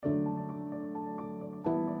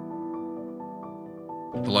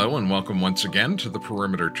Hello and welcome once again to the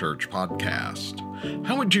Perimeter Church podcast.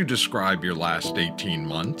 How would you describe your last 18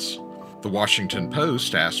 months? The Washington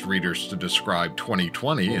Post asked readers to describe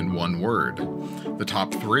 2020 in one word. The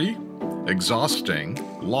top three? Exhausting,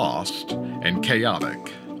 lost, and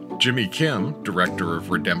chaotic. Jimmy Kim, director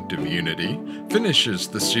of Redemptive Unity, finishes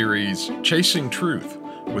the series Chasing Truth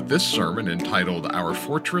with this sermon entitled Our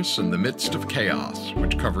Fortress in the Midst of Chaos,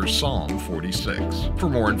 which covers Psalm 46. For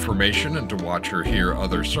more information and to watch or hear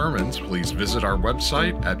other sermons, please visit our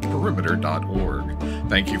website at perimeter.org.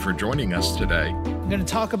 Thank you for joining us today. We're going to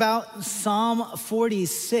talk about Psalm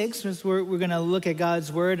 46. We're going to look at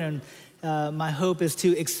God's Word, and my hope is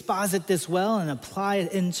to exposit this well and apply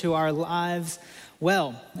it into our lives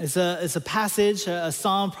well. It's a passage, a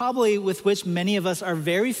psalm probably with which many of us are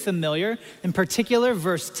very familiar, in particular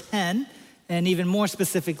verse 10, and even more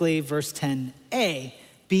specifically verse 10a.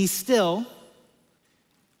 Be still,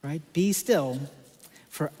 right? Be still,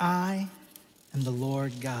 for I am the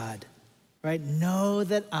Lord God, right? Know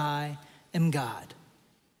that I am God.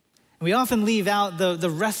 And we often leave out the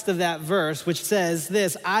rest of that verse, which says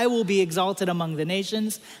this: I will be exalted among the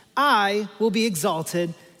nations. I will be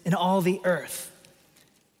exalted in all the earth.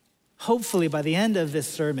 Hopefully, by the end of this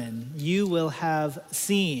sermon, you will have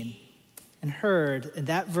seen and heard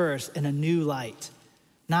that verse in a new light.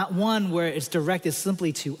 Not one where it's directed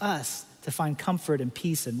simply to us to find comfort and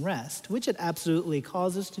peace and rest, which it absolutely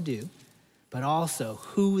calls us to do, but also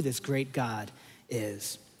who this great God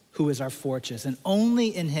is, who is our fortress. And only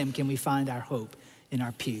in him can we find our hope and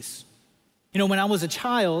our peace. You know, when I was a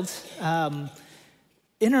child,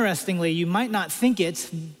 interestingly, you might not think it,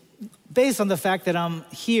 based on the fact that I'm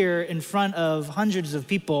here in front of hundreds of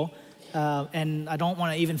people, and I don't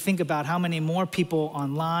want to even think about how many more people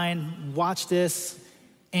online watch this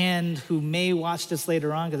and who may watch this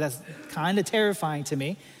later on, because that's kind of terrifying to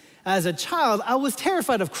me. As a child, I was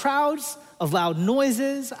terrified of crowds, of loud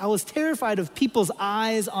noises. I was terrified of people's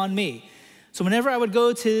eyes on me. So whenever I would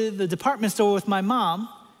go to the department store with my mom,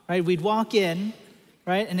 right, we'd walk in,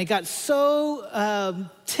 right, and it got so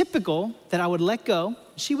typical that I would let go.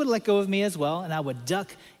 She would let go of me as well, and I would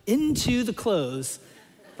duck into the clothes,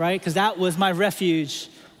 right? Because that was my refuge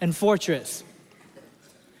and fortress,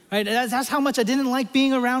 right? That's how much I didn't like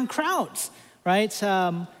being around crowds, right?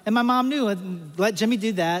 And my mom knew, let Jimmy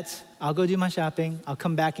do that. I'll go do my shopping. I'll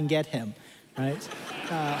come back and get him, right?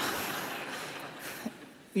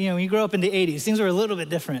 You know, when you grow up in the 80s, things were a little bit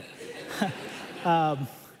different.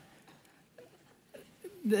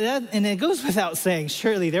 And it goes without saying,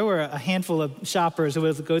 surely there were a handful of shoppers who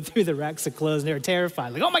would go through the racks of clothes and they were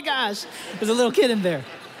terrified. Like, oh my gosh, there's a little kid in there.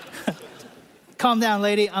 Calm down,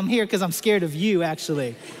 lady. I'm here because I'm scared of you,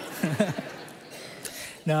 actually.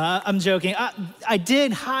 No, I'm joking. I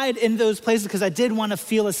did hide in those places because I did want to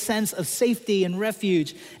feel a sense of safety and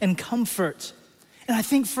refuge and comfort. And I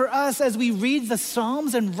think for us, as we read the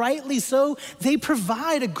Psalms, and rightly so, they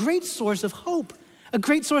provide a great source of hope, a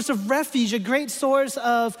great source of refuge, a great source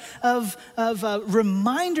of a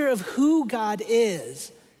reminder of who God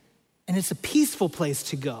is. And it's a peaceful place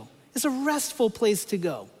to go. It's a restful place to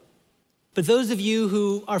go. But those of you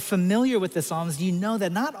who are familiar with the Psalms, you know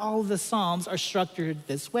that not all of the Psalms are structured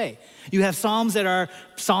this way. You have Psalms that are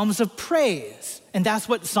Psalms of praise. And that's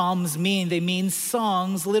what Psalms mean. They mean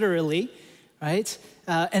songs, literally, right?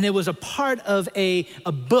 And it was a part of a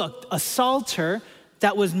book, a psalter,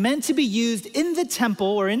 that was meant to be used in the temple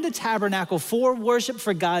or in the tabernacle for worship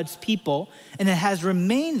for God's people, and it has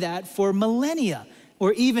remained that for millennia.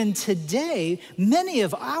 Or even today, many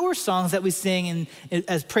of our songs that we sing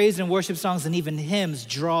as praise and worship songs and even hymns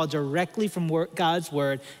draw directly from God's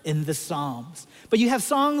word in the Psalms. But you have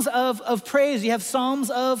songs of praise, you have psalms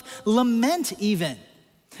of lament even.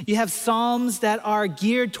 You have psalms that are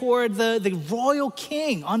geared toward the royal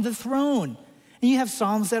king on the throne. And you have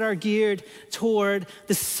psalms that are geared toward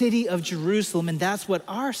the city of Jerusalem, and that's what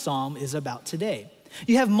our psalm is about today.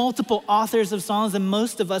 You have multiple authors of psalms, and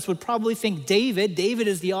most of us would probably think David. David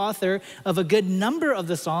is the author of a good number of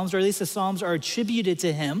the psalms, or at least the psalms are attributed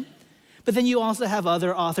to him. But then you also have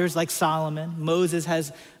other authors like Solomon. Moses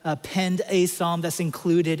has penned a psalm that's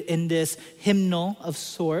included in this hymnal of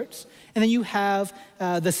sorts. And then you have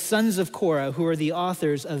the sons of Korah, who are the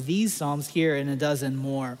authors of these psalms here and a dozen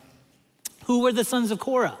more. Who were the sons of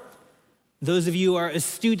Korah? Those of you who are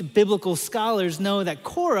astute biblical scholars know that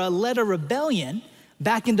Korah led a rebellion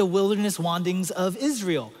back into wilderness wanderings of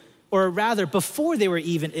Israel. Or rather, before they were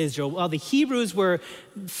even Israel, while the Hebrews were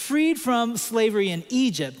freed from slavery in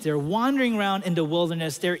Egypt, they're wandering around in the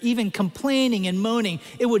wilderness, they're even complaining and moaning,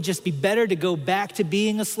 it would just be better to go back to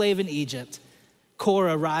being a slave in Egypt.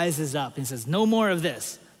 Korah rises up and says, no more of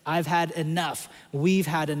this. I've had enough. We've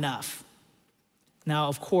had enough. Now,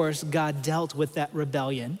 of course, God dealt with that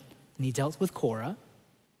rebellion, and he dealt with Korah,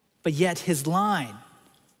 but yet his line,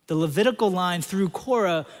 the Levitical line through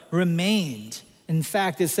Korah, remained. In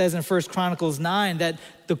fact, it says in 1 Chronicles 9 that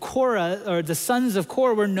the sons of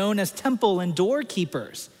Korah were known as temple and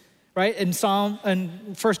doorkeepers, right? In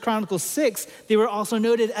 1 Chronicles 6, they were also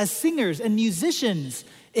noted as singers and musicians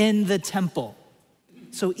in the temple.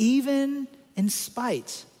 So even in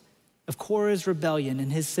spite of Korah's rebellion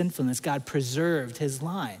and his sinfulness, God preserved his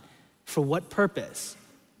line. For what purpose?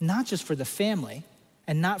 Not just for the family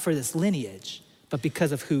and not for this lineage, but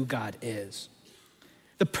because of who God is.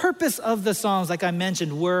 The purpose of the Psalms, like I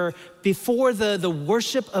mentioned, were before the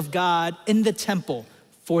worship of God in the temple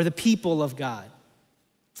for the people of God.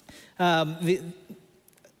 The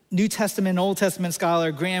New Testament, Old Testament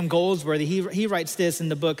scholar Graham Goldsworthy, he writes this in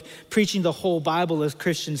the book, Preaching the Whole Bible as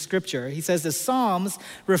Christian Scripture. He says, the Psalms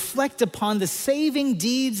reflect upon the saving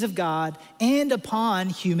deeds of God and upon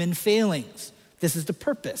human failings. This is the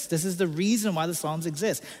purpose. This is the reason why the Psalms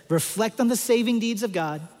exist. Reflect on the saving deeds of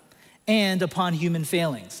God and upon human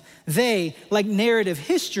failings. They, like narrative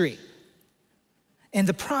history and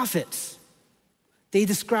the prophets, they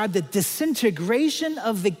describe the disintegration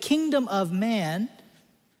of the kingdom of man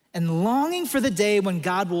and longing for the day when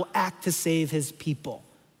God will act to save his people.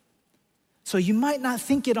 So you might not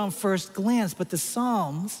think it on first glance, but the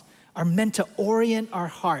Psalms are meant to orient our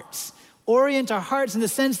hearts. Orient our hearts in the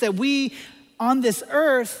sense that we on this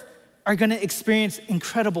earth are going to experience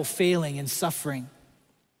incredible failing and suffering.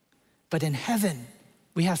 But in heaven,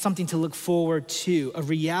 we have something to look forward to, a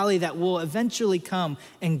reality that will eventually come,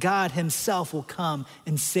 and God himself will come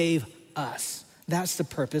and save us. That's the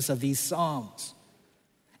purpose of these Psalms.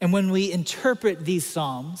 And when we interpret these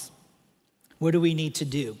Psalms, what do we need to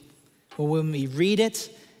do? Well, when we read it,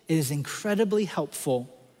 it is incredibly helpful.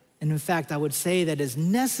 And in fact, I would say that it is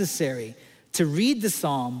necessary to read the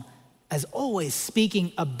Psalm as always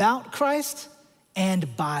speaking about Christ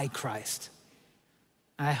and by Christ.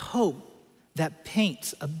 I hope that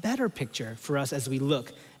paints a better picture for us as we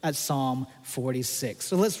look at Psalm 46.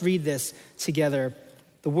 So let's read this together.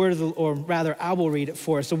 I will read it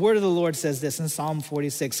for us. The word of the Lord says this in Psalm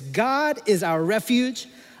 46. God is our refuge,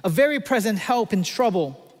 a very present help in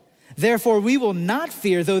trouble. Therefore, we will not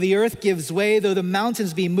fear, though the earth gives way, though the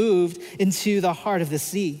mountains be moved into the heart of the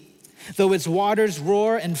sea, though its waters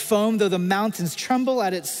roar and foam, though the mountains tremble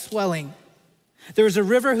at its swelling. There is a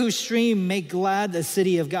river whose stream make glad the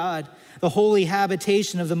city of God, the holy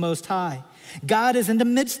habitation of the Most High. God is in the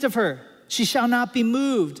midst of her. She shall not be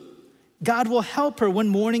moved. God will help her when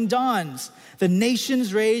morning dawns. The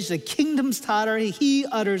nations rage, the kingdoms totter. He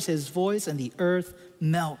utters his voice and the earth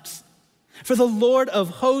melts. For the Lord of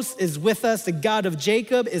hosts is with us. The God of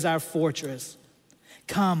Jacob is our fortress.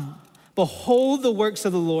 Come, behold the works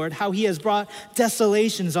of the Lord, how he has brought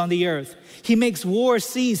desolations on the earth. He makes war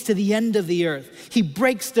cease to the end of the earth. He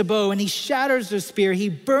breaks the bow and he shatters the spear. He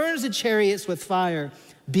burns the chariots with fire.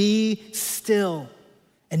 Be still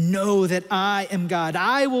and know that I am God.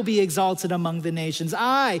 I will be exalted among the nations.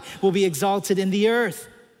 I will be exalted in the earth.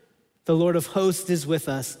 The Lord of hosts is with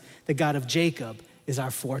us. The God of Jacob is our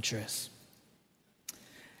fortress.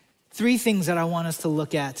 Three things that I want us to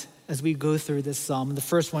look at as we go through this psalm. The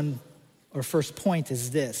first one, or first point,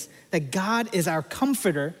 is this: that God is our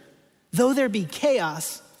comforter, though there be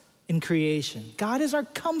chaos in creation. God is our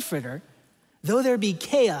comforter, though there be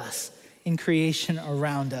chaos in creation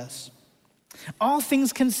around us. All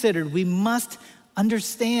things considered, we must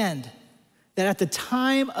understand that at the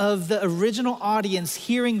time of the original audience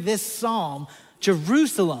hearing this psalm,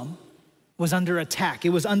 Jerusalem was under attack. It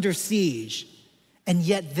was under siege. And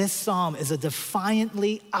yet this psalm is a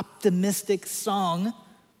defiantly optimistic song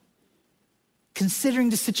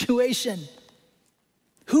considering the situation.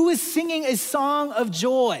 Who is singing a song of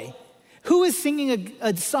joy? Who is singing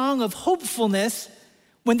a song of hopefulness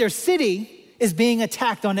when their city is being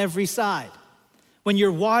attacked on every side? When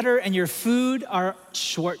your water and your food are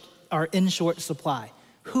in short supply?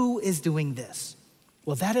 Who is doing this?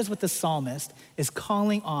 Well, that is what the psalmist is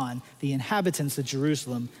calling on the inhabitants of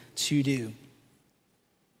Jerusalem to do.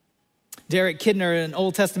 Derek Kidner, an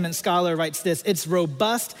Old Testament scholar, writes this: its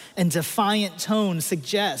robust and defiant tone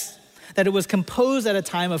suggests that it was composed at a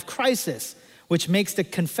time of crisis, which makes the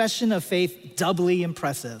confession of faith doubly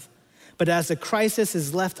impressive. But as the crisis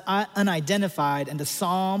is left unidentified and the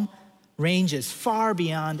psalm ranges far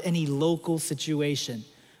beyond any local situation,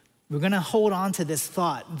 we're going to hold on to this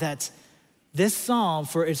thought that this psalm,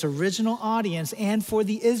 for its original audience and for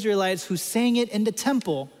the Israelites who sang it in the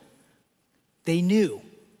temple, they knew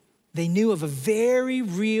of a very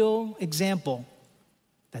real example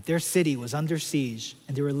that their city was under siege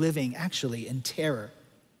and they were living actually in terror.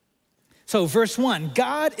 So verse 1,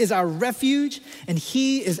 God is our refuge and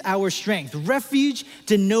he is our strength. Refuge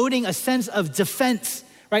denoting a sense of defense,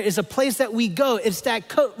 right? It's a place that we go. It's that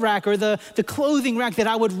coat rack or the clothing rack that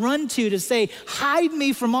I would run to say, hide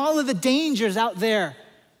me from all of the dangers out there.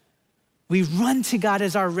 We run to God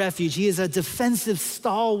as our refuge. He is a defensive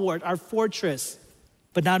stalwart, our fortress.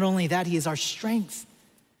 But not only that, he is our strength.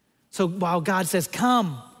 So while God says,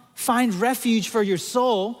 come, find refuge for your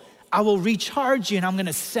soul, I will recharge you and I'm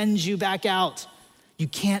gonna send you back out. You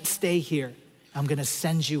can't stay here. I'm gonna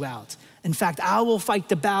send you out. In fact, I will fight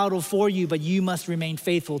the battle for you, but you must remain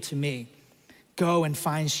faithful to me. Go and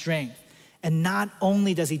find strength. And not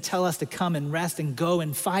only does he tell us to come and rest and go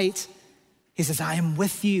and fight, he says, I am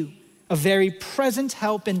with you, a very present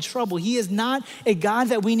help in trouble. He is not a God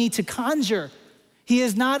that we need to conjure. He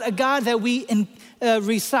is not a God that we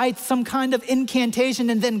recite some kind of incantation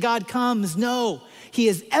and then God comes. No, he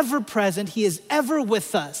is ever present. He is ever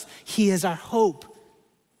with us. He is our hope,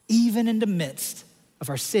 even in the midst of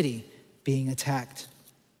our city being attacked.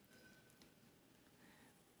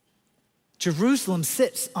 Jerusalem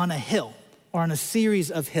sits on a hill or on a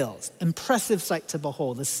series of hills. Impressive sight to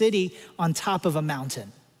behold, a city on top of a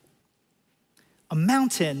mountain. A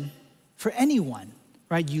mountain for anyone,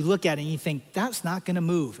 right? You look at it and you think, that's not gonna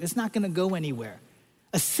move. It's not gonna go anywhere.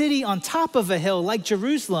 A city on top of a hill like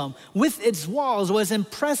Jerusalem with its walls was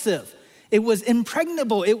impressive. It was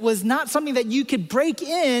impregnable. It was not something that you could break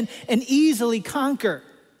in and easily conquer.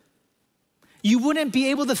 You wouldn't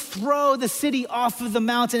be able to throw the city off of the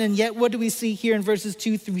mountain, and yet what do we see here in verses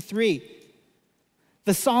 2-3?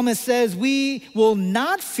 The psalmist says, we will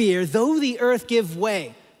not fear though the earth give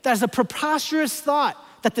way. That's a preposterous thought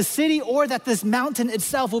that the city or that this mountain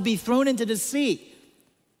itself will be thrown into the sea.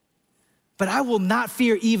 But I will not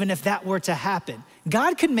fear even if that were to happen.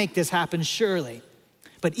 God could make this happen, surely.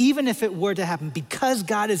 But even if it were to happen, because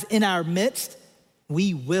God is in our midst,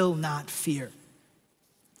 we will not fear.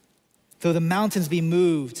 Though the mountains be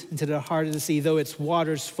moved into the heart of the sea, though its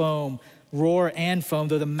waters roar and foam,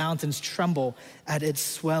 though the mountains tremble at its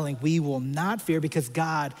swelling, we will not fear because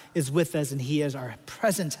God is with us and he is our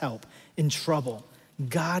present help in trouble.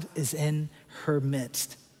 God is in her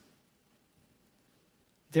midst.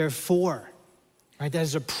 Therefore, right,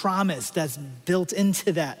 there's a promise that's built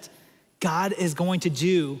into that. God is going to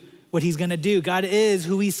do what he's gonna do. God is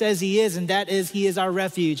who he says he is, and that is he is our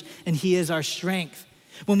refuge and he is our strength.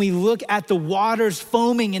 When we look at the waters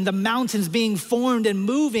foaming and the mountains being formed and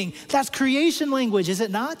moving, that's creation language, is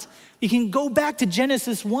it not? You can go back to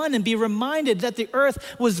Genesis 1 and be reminded that the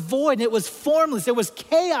earth was void and it was formless. There was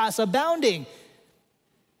chaos abounding.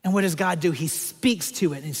 And what does God do? He speaks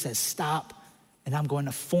to it and he says, stop. And I'm going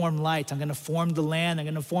to form light. I'm going to form the land. I'm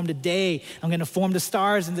going to form the day. I'm going to form the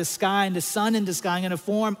stars in the sky and the sun in the sky. I'm going to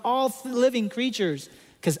form all living creatures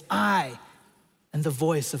because I am the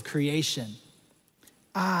voice of creation.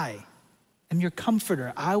 I am your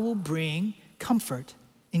comforter. I will bring comfort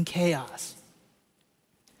in chaos.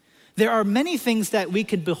 There are many things that we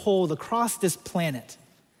could behold across this planet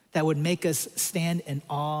that would make us stand in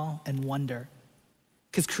awe and wonder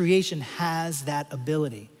because creation has that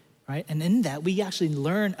ability. Right? And in that, we actually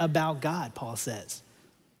learn about God, Paul says.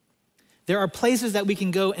 There are places that we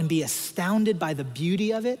can go and be astounded by the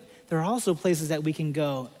beauty of it. There are also places that we can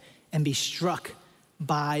go and be struck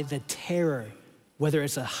by the terror, whether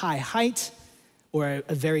it's a high height or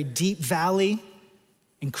a very deep valley,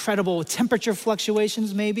 incredible temperature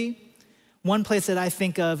fluctuations maybe. One place that I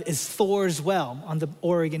think of is Thor's Well on the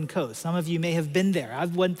Oregon coast. Some of you may have been there. I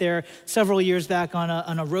went there several years back on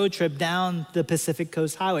a road trip down the Pacific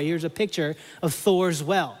Coast Highway. Here's a picture of Thor's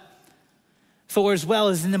Well. Thor's Well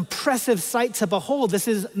is an impressive sight to behold. This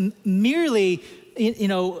is merely,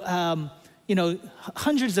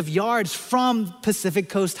 hundreds of yards from Pacific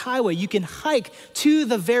Coast Highway. You can hike to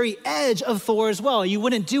the very edge of Thor's Well. You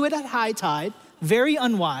wouldn't do it at high tide, very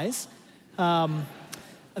unwise.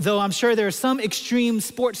 Though I'm sure there are some extreme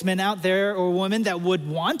sportsmen out there or women that would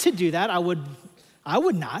want to do that. I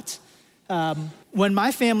would not. When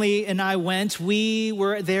my family and I went, we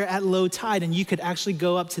were there at low tide and you could actually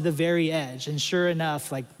go up to the very edge. And sure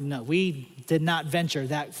enough, no, we did not venture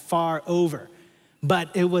that far over.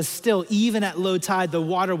 But it was still, even at low tide, the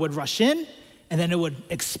water would rush in and then it would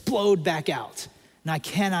explode back out. And I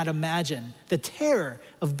cannot imagine the terror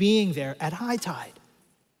of being there at high tide.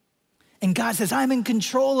 And God says, I'm in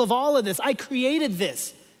control of all of this. I created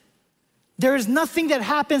this. There is nothing that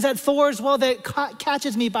happens at Thor's Well that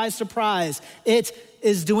catches me by surprise. It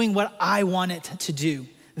is doing what I want it to do.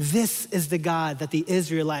 This is the God that the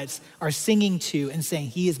Israelites are singing to and saying,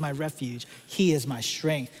 he is my refuge, he is my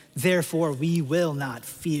strength. Therefore, we will not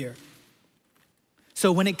fear.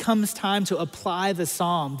 So when it comes time to apply the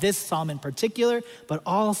psalm, this psalm in particular, but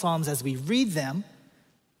all psalms as we read them,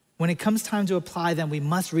 when it comes time to apply them, we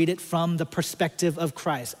must read it from the perspective of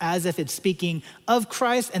Christ, as if it's speaking of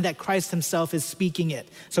Christ and that Christ himself is speaking it.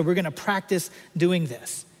 So we're gonna practice doing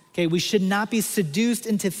this. Okay, we should not be seduced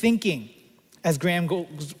into thinking, as Graham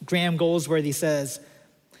Goldsworthy says,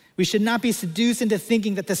 we should not be seduced into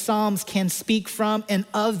thinking that the Psalms can speak from and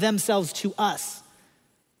of themselves to us.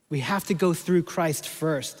 We have to go through Christ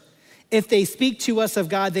first. If they speak to us of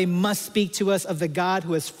God, they must speak to us of the God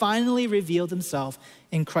who has finally revealed himself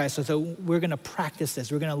in Christ. So we're gonna practice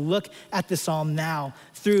this. We're gonna look at the Psalm now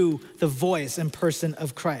through the voice and person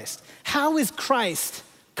of Christ. How is Christ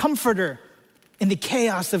comforter in the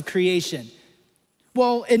chaos of creation?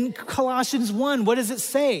 Well, in Colossians 1, what does it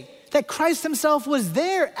say? That Christ himself was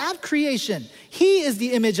there at creation. He is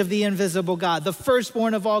the image of the invisible God, the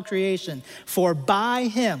firstborn of all creation. For by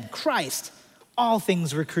him, Christ, all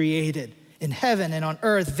things were created in heaven and on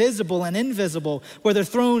earth, visible and invisible, whether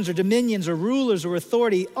thrones or dominions or rulers or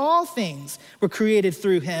authority, all things were created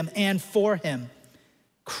through him and for him.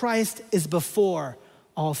 Christ is before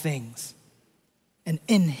all things. And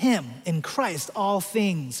in him, in Christ, all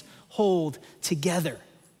things hold together.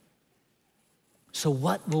 So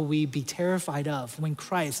what will we be terrified of when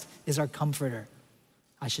Christ is our comforter?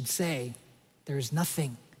 I should say, there is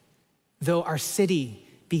nothing. Though our city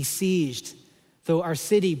be sieged, though our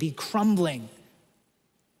city be crumbling,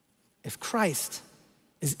 if Christ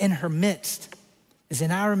is in her midst, is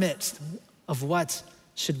in our midst, of what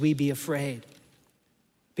should we be afraid?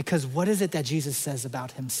 Because what is it that Jesus says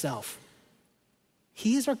about himself?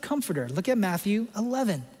 He is our comforter. Look at Matthew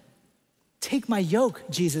 11. Take my yoke,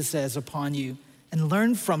 Jesus says, upon you and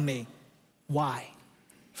learn from me. Why?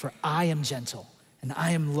 For I am gentle and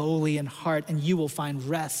I am lowly in heart, and you will find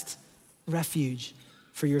rest, refuge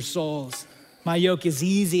for your souls. My yoke is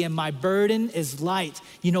easy and my burden is light.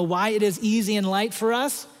 You know why it is easy and light for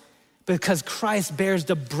us? Because Christ bears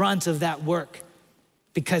the brunt of that work.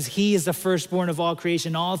 Because he is the firstborn of all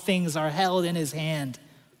creation. All things are held in his hand.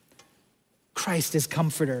 Christ is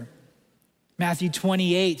comforter. Matthew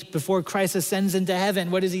 28, before Christ ascends into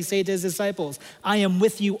heaven, what does he say to his disciples? I am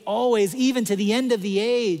with you always, even to the end of the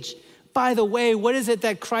age. By the way, what is it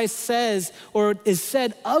that Christ says or is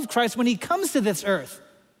said of Christ when he comes to this earth?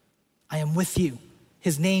 I am with you.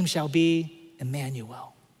 His name shall be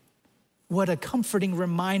Emmanuel. What a comforting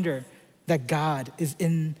reminder that God is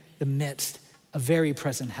in the midst, a very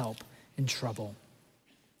present help in trouble.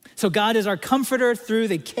 So God is our comforter through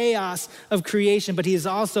the chaos of creation, but he is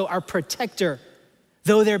also our protector.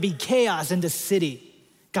 Though there be chaos in the city,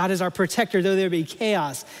 God is our protector, though there be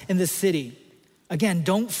chaos in the city. Again,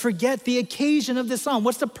 don't forget the occasion of the psalm.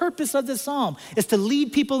 What's the purpose of the psalm? It's to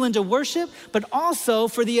lead people into worship, but also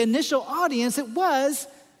for the initial audience, it was,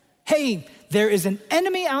 hey, there is an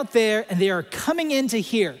enemy out there and they are coming into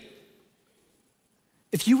here.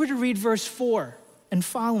 If you were to read verse 4 and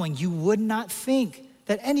following, you would not think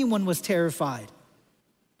that anyone was terrified.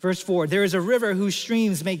 Verse 4, there is a river whose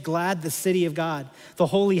streams make glad the city of God, the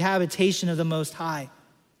holy habitation of the Most High.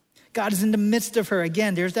 God is in the midst of her.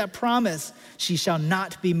 Again, there's that promise. She shall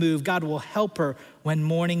not be moved. God will help her when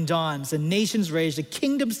morning dawns. The nations rage, the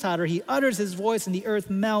kingdoms totter. He utters his voice and the earth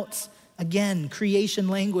melts. Again, creation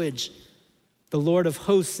language. The Lord of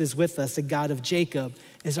hosts is with us. The God of Jacob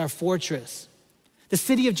is our fortress. The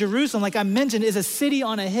city of Jerusalem, like I mentioned, is a city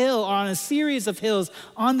on a hill or on a series of hills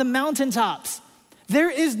on the mountaintops. There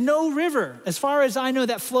is no river, as far as I know,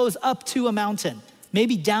 that flows up to a mountain,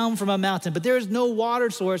 maybe down from a mountain, but there is no water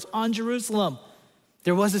source on Jerusalem.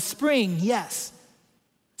 There was a spring, yes.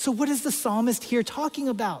 So what is the psalmist here talking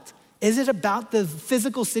about? Is it about the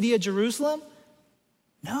physical city of Jerusalem?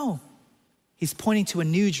 No. He's pointing to a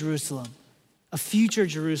new Jerusalem, a future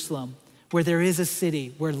Jerusalem, where there is a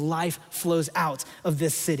city, where life flows out of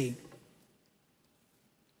this city.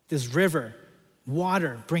 This river,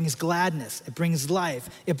 water, brings gladness, it brings life,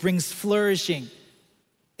 it brings flourishing.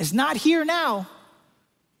 It's not here now,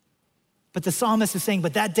 but the psalmist is saying,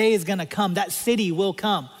 but that day is gonna come, that city will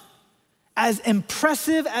come. As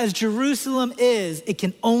impressive as Jerusalem is, it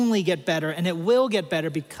can only get better, and it will get better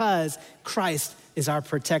because Christ is our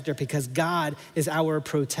protector, because God is our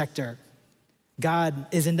protector. God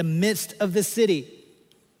is in the midst of the city.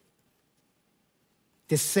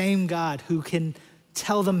 The same God who can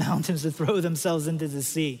tell the mountains to throw themselves into the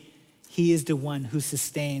sea. He is the one who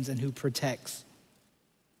sustains and who protects.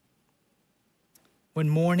 When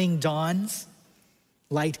morning dawns,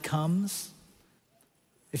 light comes.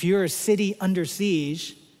 If you're a city under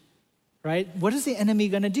siege, right, what is the enemy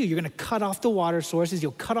gonna do? You're gonna cut off the water sources,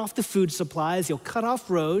 you'll cut off the food supplies, you'll cut off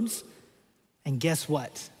roads, and guess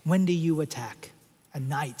what? When do you attack? At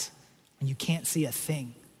night, when you can't see a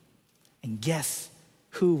thing. And guess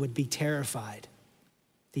who would be terrified?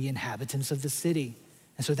 The inhabitants of the city.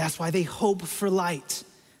 And so that's why they hope for light.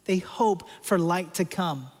 They hope for light to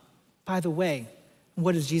come. By the way,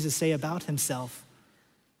 what does Jesus say about himself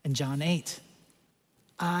in John 8?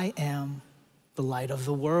 I am the light of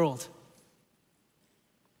the world.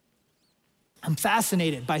 I'm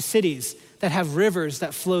fascinated by cities that have rivers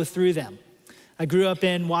that flow through them. I grew up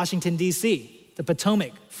in Washington, D.C. The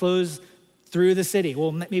Potomac flows through the city.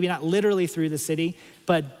 Well, maybe not literally through the city,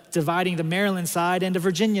 but dividing the Maryland side and the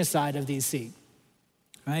Virginia side of D.C.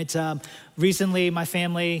 Right? Recently, my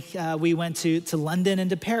family, we went to London and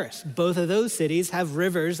to Paris. Both of those cities have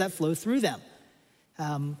rivers that flow through them.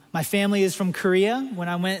 My family is from Korea. When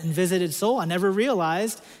I went and visited Seoul, I never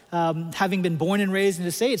realized, having been born and raised in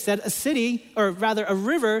the States, that a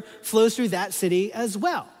river flows through that city as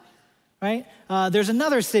well. Right? There's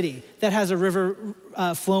another city that has a river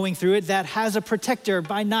flowing through it that has a protector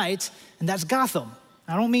by night, and that's Gotham.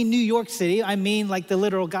 I don't mean New York City. I mean like the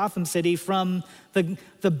literal Gotham City from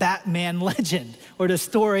the Batman legend or the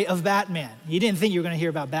story of Batman. You didn't think you were going to hear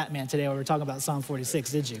about Batman today when we were talking about Psalm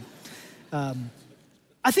 46, did you?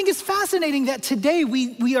 I think it's fascinating that today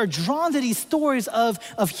we are drawn to these stories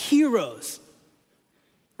of heroes.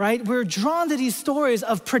 Right? We're drawn to these stories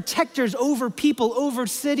of protectors over people, over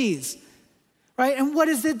cities. Right? And what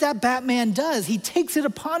is it that Batman does? He takes it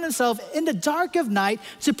upon himself in the dark of night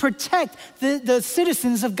to protect the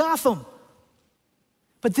citizens of Gotham.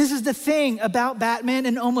 But this is the thing about Batman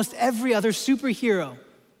and almost every other superhero.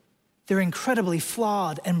 They're incredibly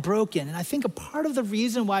flawed and broken. And I think a part of the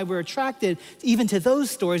reason why we're attracted even to those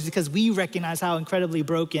stories is because we recognize how incredibly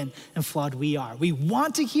broken and flawed we are. We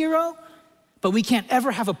want a hero, but we can't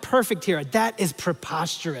ever have a perfect hero. That is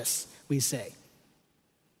preposterous, we say.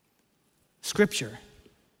 Scripture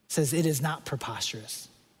says it is not preposterous.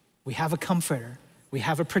 We have a comforter. We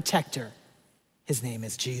have a protector. His name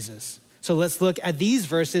is Jesus. So let's look at these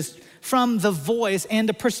verses from the voice and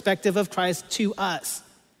the perspective of Christ to us.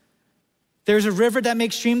 There's a river that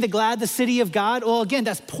makes stream the glad, the city of God. Well, again,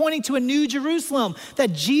 that's pointing to a new Jerusalem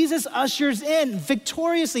that Jesus ushers in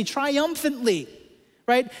victoriously, triumphantly.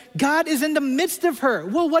 Right? God is in the midst of her.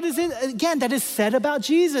 Well, what is it, again, that is said about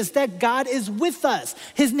Jesus? That God is with us.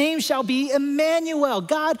 His name shall be Emmanuel,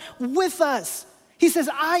 God with us. He says,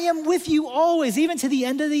 I am with you always, even to the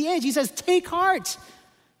end of the age. He says, take heart.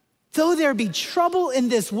 Though there be trouble in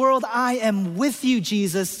this world, I am with you,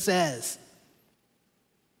 Jesus says.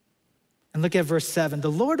 And look at verse 7.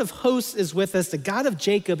 The Lord of hosts is with us. The God of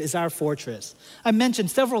Jacob is our fortress. I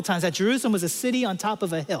mentioned several times that Jerusalem was a city on top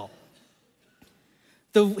of a hill.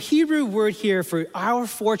 The Hebrew word here for our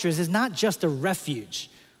fortress is not just a refuge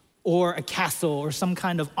or a castle or some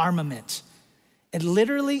kind of armament. It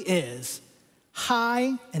literally is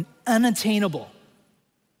high and unattainable.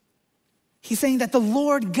 He's saying that the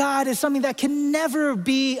Lord God is something that can never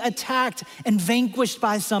be attacked and vanquished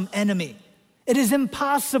by some enemy. It is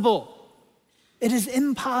impossible. It is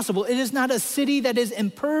impossible. It is not a city that is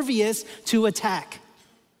impervious to attack.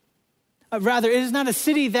 Rather, it is not a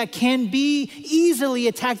city that can be easily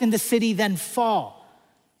attacked and the city then fall.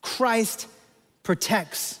 Christ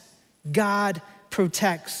protects. God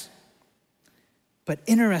protects. But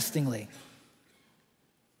interestingly,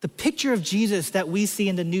 the picture of Jesus that we see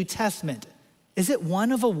in the New Testament, is it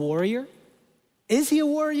one of a warrior? Is he a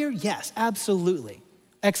warrior? Yes, absolutely.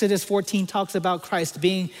 Exodus 14 talks about Christ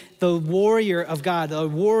being the warrior of God, the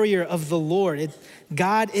warrior of the Lord.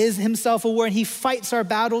 God is himself a warrior, and he fights our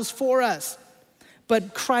battles for us.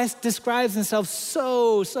 But Christ describes himself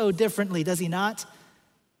so differently, does he not?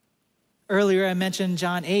 Earlier I mentioned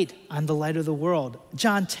John 8, I'm the light of the world.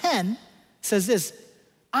 John 10 says this,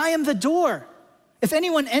 I am the door. If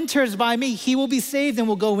anyone enters by me, he will be saved and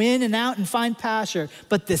will go in and out and find pasture.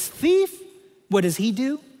 But this thief, what does he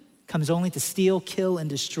do? Comes only to steal, kill, and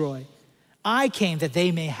destroy. I came that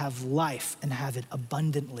they may have life and have it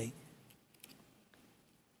abundantly.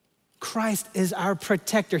 Christ is our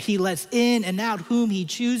protector. He lets in and out whom he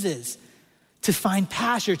chooses to find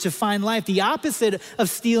pasture, to find life, the opposite of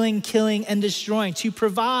stealing, killing, and destroying, to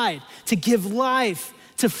provide, to give life,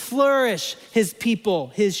 to flourish his people,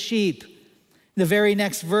 his sheep. The very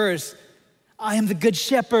next verse, I am the good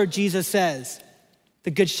shepherd, Jesus says.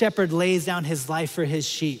 The good shepherd lays down his life for his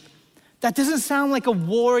sheep. That doesn't sound like a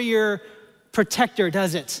warrior protector,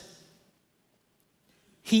 does it?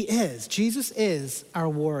 He is. Jesus is our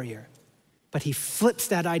warrior. But he flips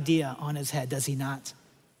that idea on his head, does he not?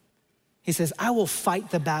 He says, I will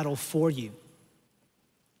fight the battle for you.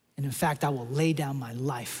 And in fact, I will lay down my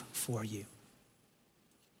life for you.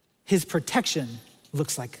 His protection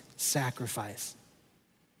looks like sacrifice.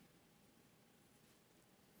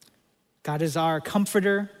 God is our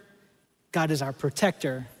comforter. God is our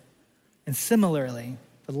protector. And similarly,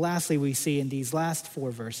 but lastly, we see in these last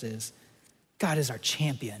 4 verses, God is our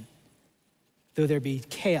champion, though there be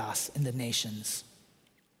chaos in the nations.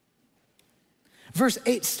 Verse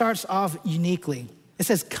 8 starts off uniquely. It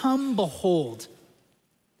says, come behold.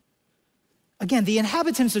 Again, the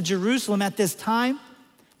inhabitants of Jerusalem at this time,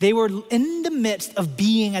 they were in the midst of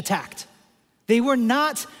being attacked. They were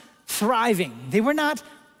not thriving. They were not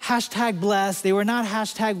 #blessed. They were not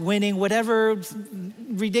 #winning, whatever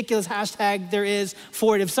ridiculous hashtag there is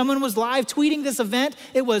for it. If someone was live tweeting this event,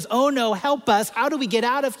 it was, oh no, help us. How do we get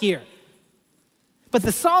out of here? But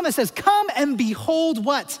the psalmist says, come and behold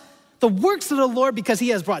what? The works of the Lord, because he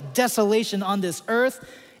has brought desolation on this earth,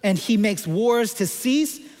 and he makes wars to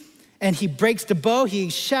cease, and he breaks the bow, he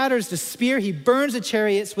shatters the spear, he burns the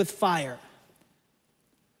chariots with fire.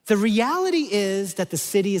 The reality is that the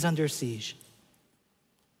city is under siege.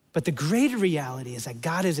 But the greater reality is that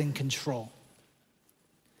God is in control.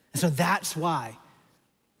 And so that's why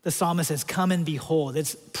the psalmist says, come and behold.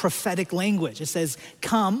 It's prophetic language. It says,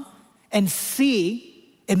 come and see.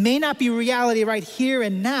 It may not be reality right here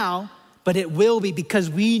and now, but it will be, because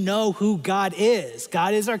we know who God is.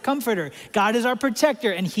 God is our comforter. God is our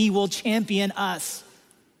protector, and he will champion us.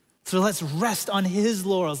 So let's rest on his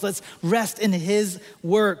laurels. Let's rest in his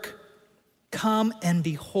work. Come and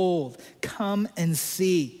behold. Come and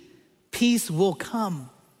see. Peace will come.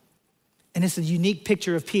 And it's a unique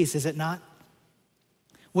picture of peace, is it not?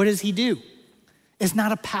 What does he do? It's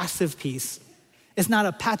not a passive peace. It's not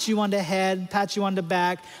a pat you on the head, pat you on the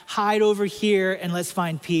back, hide over here, and let's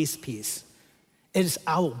find peace. It is,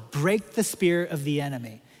 I will break the spirit of the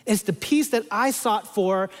enemy. It's the peace that I sought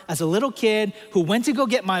for as a little kid who went to go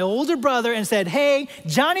get my older brother and said, hey,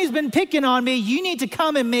 Johnny's been picking on me. You need to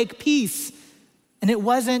come and make peace. And it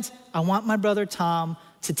wasn't, I want my brother Tom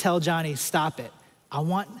to tell Johnny, stop it. I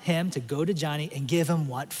want him to go to Johnny and give him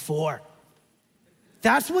what for.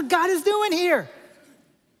 That's what God is doing here.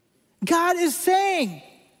 God is saying,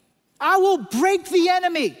 I will break the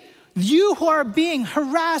enemy. You who are being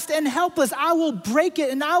harassed and helpless, I will break it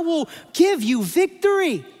and I will give you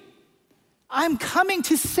victory. I'm coming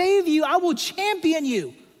to save you. I will champion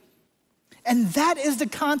you. And that is the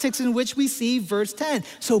context in which we see verse 10.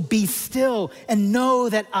 So be still and know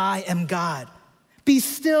that I am God. Be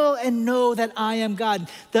still and know that I am God.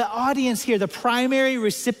 The audience here, the primary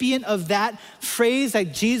recipient of that phrase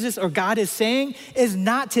that Jesus or God is saying, is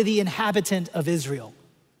not to the inhabitant of Israel.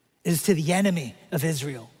 It is to the enemy of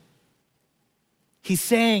Israel. He's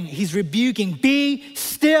saying, he's rebuking, be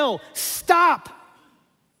still, stop.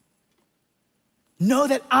 Know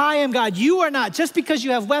that I am God. You are not. Just because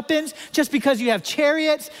you have weapons, just because you have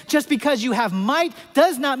chariots, just because you have might,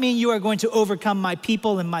 does not mean you are going to overcome my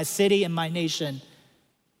people and my city and my nation.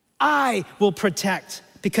 I will protect,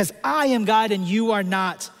 because I am God and you are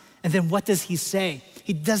not. And then what does he say?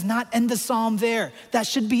 He does not end the psalm there. That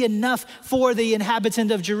should be enough for the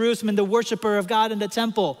inhabitant of Jerusalem and the worshiper of God in the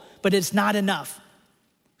temple. But it's not enough,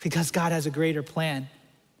 because God has a greater plan.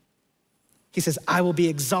 He says, I will be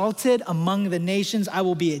exalted among the nations. I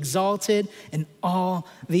will be exalted in all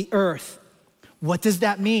the earth. What does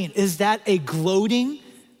that mean? Is that a gloating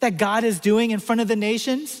that God is doing in front of the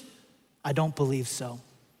nations? I don't believe so.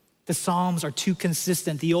 The Psalms are too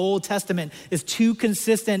consistent. The Old Testament is too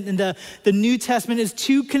consistent, and the New Testament is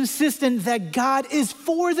too consistent that God is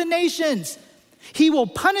for the nations. He will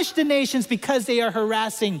punish the nations because they are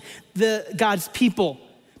harassing God's people,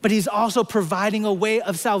 but he's also providing a way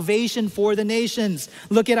of salvation for the nations.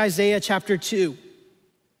 Look at Isaiah chapter 2.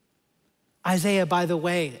 Isaiah, by the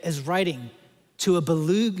way, is writing to a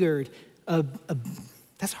beleaguered,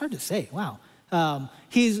 that's hard to say, wow.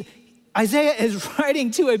 Isaiah is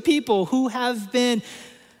writing to a people who have been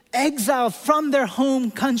exiled from their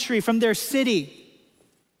home country, from their city,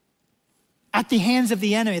 at the hands of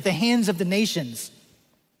the enemy, at the hands of the nations.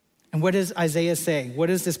 And what does Isaiah say? What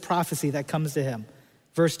is this prophecy that comes to him?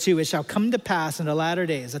 Verse 2, it shall come to pass in the latter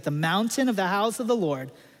days that the mountain of the house of the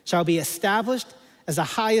Lord shall be established as the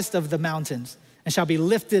highest of the mountains and shall be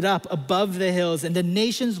lifted up above the hills, and the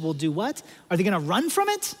nations will do what? Are they going to run from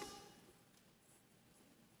it?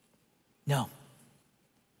 No.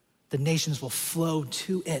 The nations will flow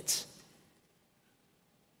to it.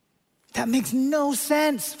 That makes no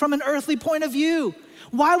sense from an earthly point of view.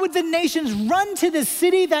 Why would the nations run to the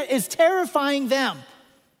city that is terrifying them?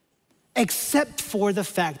 except for the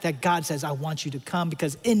fact that God says, I want you to come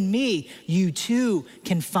because in me, you too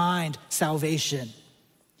can find salvation.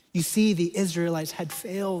 You see, the Israelites had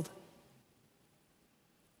failed.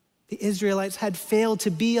 The Israelites had failed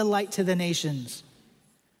to be a light to the nations.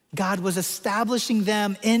 God was establishing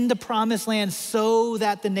them in the promised land so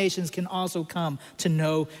that the nations can also come to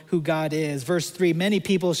know who God is. Verse 3, many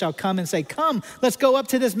people shall come and say, come, let's go up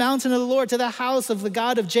to this mountain of the Lord, to the house of the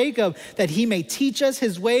God of Jacob, that he may teach us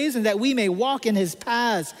his ways and that we may walk in his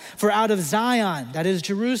paths. For out of Zion, that is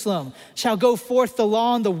Jerusalem, shall go forth the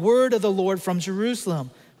law and the word of the Lord from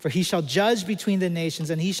Jerusalem. For he shall judge between the nations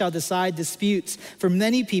and he shall decide disputes for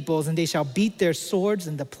many peoples, and they shall beat their swords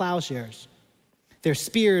into plowshares, their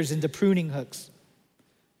spears into pruning hooks.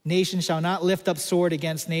 Nation shall not lift up sword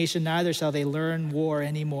against nation, neither shall they learn war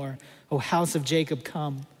anymore. O house of Jacob,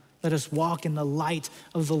 come, let us walk in the light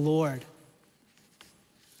of the Lord.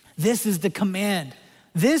 This is the command.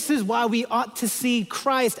 This is why we ought to see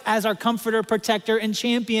Christ as our comforter, protector, and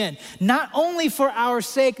champion. Not only for our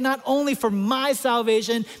sake, not only for my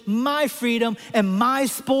salvation, my freedom, and my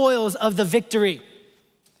spoils of the victory.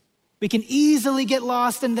 We can easily get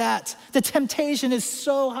lost in that. The temptation is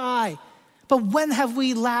so high. But when have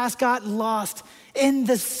we last got lost in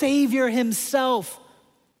the Savior himself?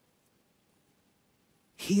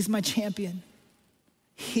 He's my champion.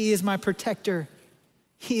 He is my protector.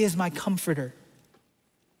 He is my comforter.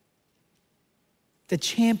 The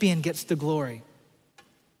champion gets the glory,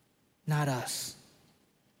 not us.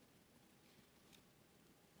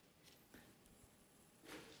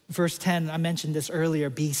 Verse 10, I mentioned this earlier,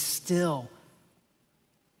 be still,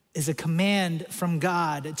 is a command from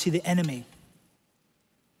God to the enemy.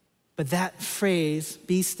 But that phrase,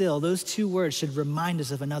 be still, those two words should remind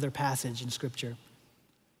us of another passage in Scripture,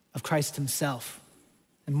 of Christ himself.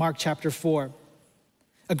 In Mark chapter 4,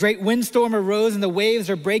 a great windstorm arose and the waves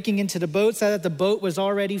are breaking into the boat so that the boat was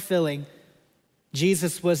already filling.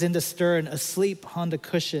 Jesus was in the stern, asleep on the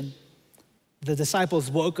cushion. The disciples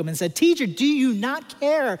woke him and said, Teacher, do you not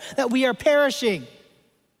care that we are perishing?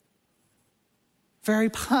 Very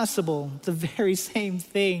possible, the very same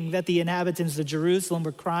thing that the inhabitants of Jerusalem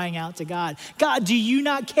were crying out to God. God, do you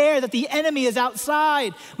not care that the enemy is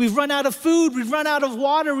outside? We've run out of food, we've run out of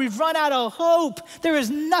water, we've run out of hope. There is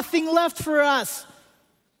nothing left for us.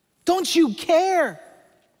 Don't you care?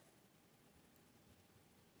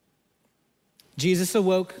 Jesus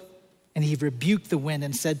awoke and he rebuked the wind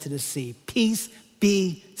and said to the sea, Peace,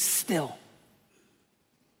 be still.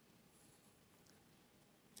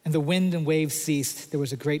 And the wind and waves ceased. There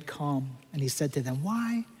was a great calm. And he said to them,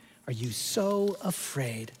 Why are you so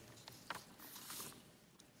afraid?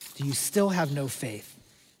 Do you still have no faith?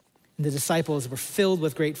 And the disciples were filled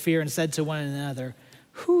with great fear and said to one another,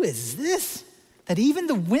 Who is this, that even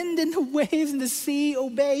the wind and the waves and the sea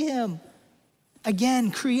obey him?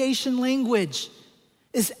 Again, creation language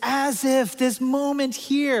is as if this moment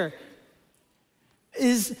here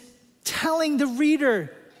is telling the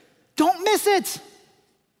reader, don't miss it.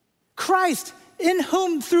 Christ, in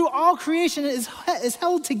whom through all creation is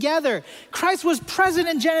held together. Christ was present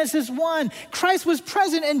in Genesis 1. Christ was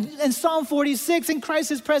present in Psalm 46. And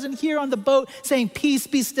Christ is present here on the boat saying, Peace,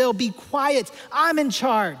 be still, be quiet. I'm in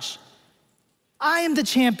charge. I am the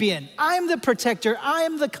champion. I am the protector. I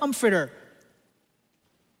am the comforter.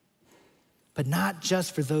 But not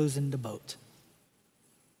just for those in the boat,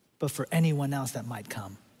 but for anyone else that might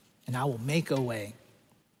come. And I will make a way.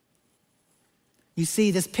 You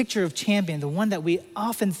see, this picture of champion, the one that we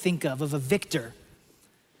often think of a victor,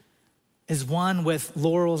 is one with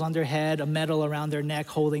laurels on their head, a medal around their neck,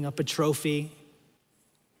 holding up a trophy.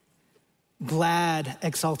 Glad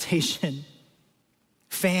exaltation.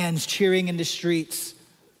 Fans cheering in the streets,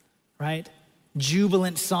 right?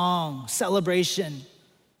 Jubilant song, celebration.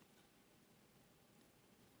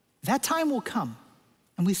 That time will come,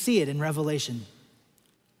 and we see it in Revelation.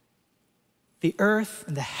 The earth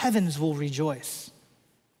and the heavens will rejoice.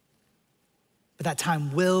 But that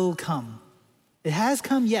time will come. It has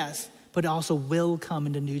come, yes, but it also will come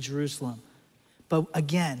into New Jerusalem. But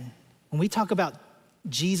again, when we talk about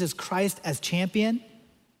Jesus Christ as champion,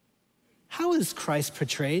 how is Christ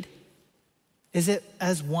portrayed? Is it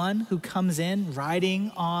as one who comes in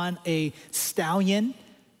riding on a stallion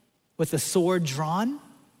with a sword drawn?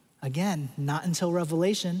 Again, not until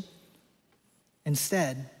Revelation.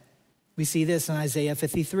 Instead, we see this in Isaiah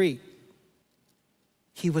 53.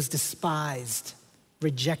 He was despised,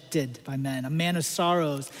 rejected by men, a man of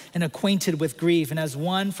sorrows and acquainted with grief, and as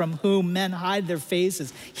one from whom men hide their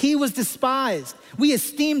faces. He was despised. We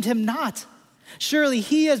esteemed him not. Surely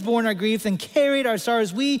he has borne our grief and carried our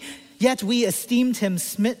sorrows. Yet we esteemed him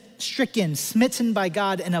stricken, smitten by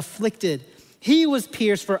God, and afflicted. He was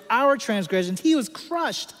pierced for our transgressions. He was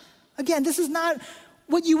crushed. Again, this is not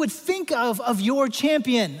what you would think of your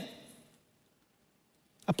champion.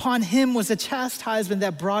 Upon him was a chastisement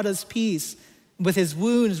that brought us peace. With his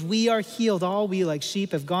wounds, we are healed. All we like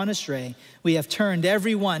sheep have gone astray. We have turned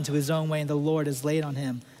every one to his own way, and the Lord has laid on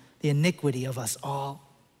him the iniquity of us all.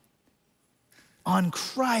 On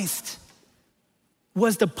Christ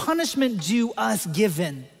was the punishment due us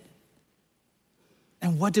given.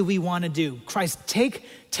 And what do we want to do? Christ,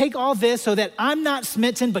 take all this so that I'm not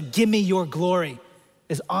smitten, but give me your glory,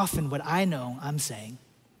 is often what I know I'm saying.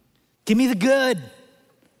 Give me the good,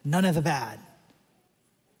 none of the bad.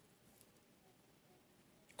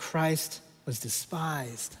 Christ was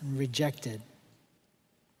despised and rejected.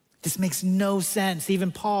 This makes no sense.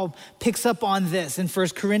 Even Paul picks up on this in 1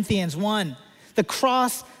 Corinthians 1. The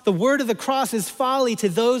cross, the word of the cross is folly to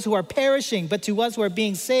those who are perishing, but to us who are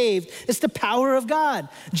being saved, it's the power of God.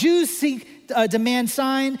 Jews demand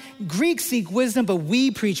sign, Greeks seek wisdom, but we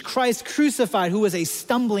preach Christ crucified, who was a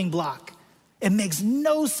stumbling block. It makes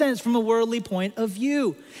no sense from a worldly point of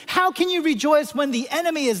view. How can you rejoice when the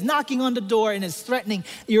enemy is knocking on the door and is threatening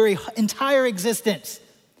your entire existence?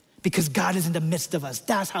 Because God is in the midst of us.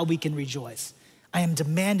 That's how we can rejoice. I am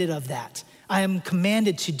demanded of that. I am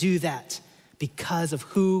commanded to do that because of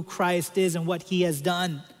who Christ is and what he has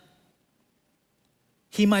done.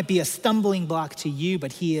 He might be a stumbling block to you,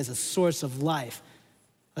 but he is a source of life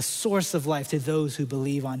to those who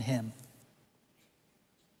believe on him.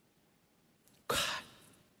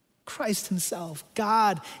 Christ himself,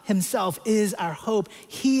 God himself is our hope.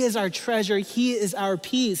 He is our treasure. He is our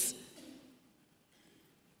peace.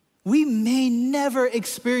 We may never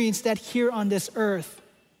experience that here on this earth.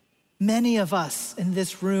 Many of us in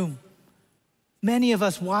this room, many of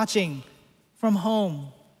us watching from home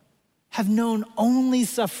have known only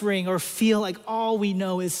suffering or feel like all we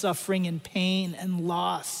know is suffering and pain and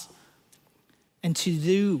loss. And to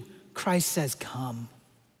you, Christ says, come.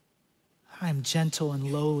 I am gentle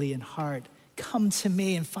and lowly in heart. Come to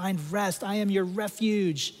me and find rest. I am your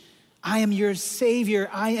refuge. I am your savior.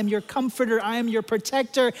 I am your comforter. I am your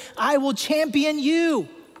protector. I will champion you.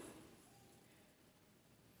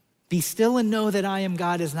 Be still and know that I am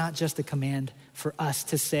God is not just a command for us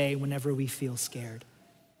to say whenever we feel scared.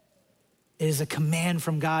 It is a command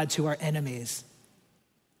from God to our enemies.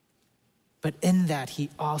 But in that, he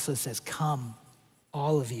also says, come,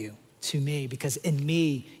 all of you, to me, because in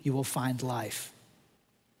me you will find life.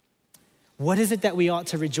 What is it that we ought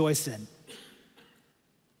to rejoice in?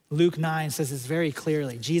 Luke 9 says this very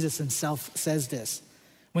clearly. Jesus himself says this.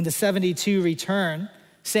 When the 72 return,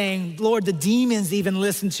 saying, Lord, the demons even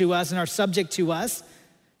listen to us and are subject to us,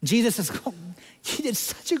 Jesus says, oh, you did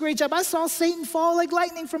such a great job. I saw Satan fall like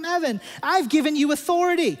lightning from heaven. I've given you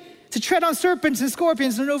authority to tread on serpents and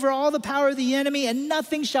scorpions and over all the power of the enemy, and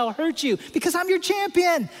nothing shall hurt you because I'm your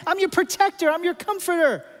champion. I'm your protector. I'm your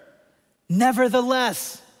comforter.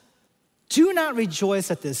 Nevertheless, do not rejoice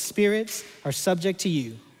that the spirits are subject to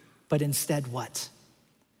you, but instead what?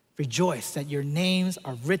 Rejoice that your names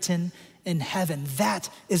are written in heaven. That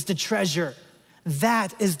is the treasure.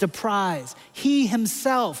 That is the prize. He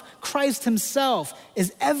himself, Christ himself,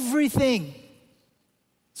 is everything.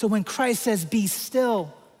 So when Christ says, be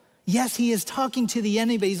still, yes, he is talking to the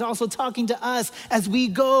enemy, but he's also talking to us as we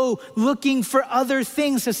go looking for other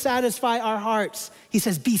things to satisfy our hearts. He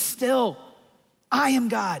says, be still. I am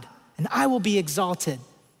God, and I will be exalted.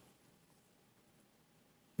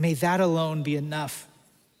 May that alone be enough.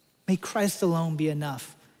 May Christ alone be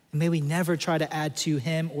enough. And may we never try to add to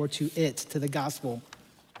him or to it, to the gospel.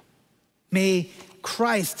 May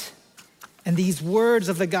Christ and these words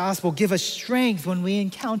of the gospel give us strength when we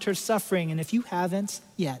encounter suffering. And if you haven't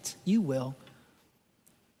yet, you will.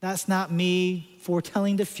 That's not me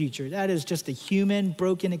foretelling the future. That is just a human,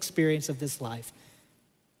 broken experience of this life.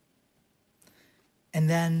 And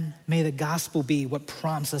then may the gospel be what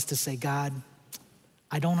prompts us to say, God,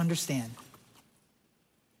 I don't understand.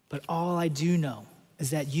 But all I do know is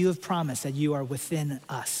that you have promised that you are within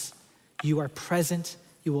us. You are present.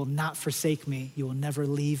 You will not forsake me. You will never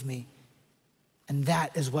leave me. And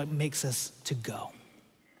that is what makes us to go.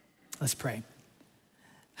 Let's pray.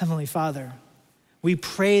 Heavenly Father, we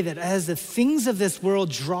pray that as the things of this world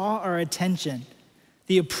draw our attention,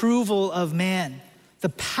 the approval of man, the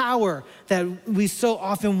power that we so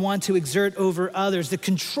often want to exert over others, the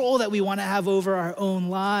control that we want to have over our own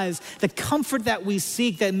lives, the comfort that we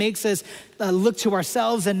seek that makes us look to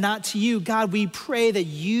ourselves and not to you. God, we pray that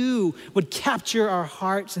you would capture our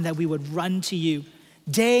hearts and that we would run to you.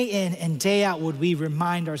 Day in and day out would we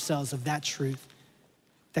remind ourselves of that truth,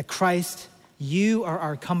 that Christ, You are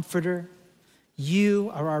our comforter.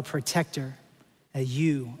 You are our protector. And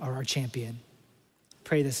you are our champion.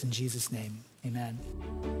 Pray this in Jesus' name. Amen.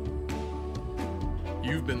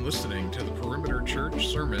 You've been listening to the Perimeter Church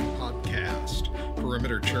Sermon Podcast.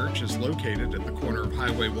 Perimeter Church is located at the corner of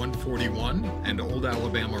Highway 141 and Old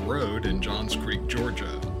Alabama Road in Johns Creek,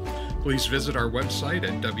 Georgia. Please visit our website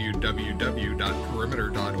at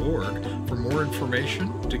www.perimeter.org for more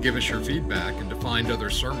information, to give us your feedback, and to find other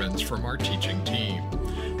sermons from our teaching team.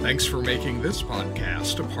 Thanks for making this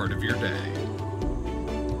podcast a part of your day.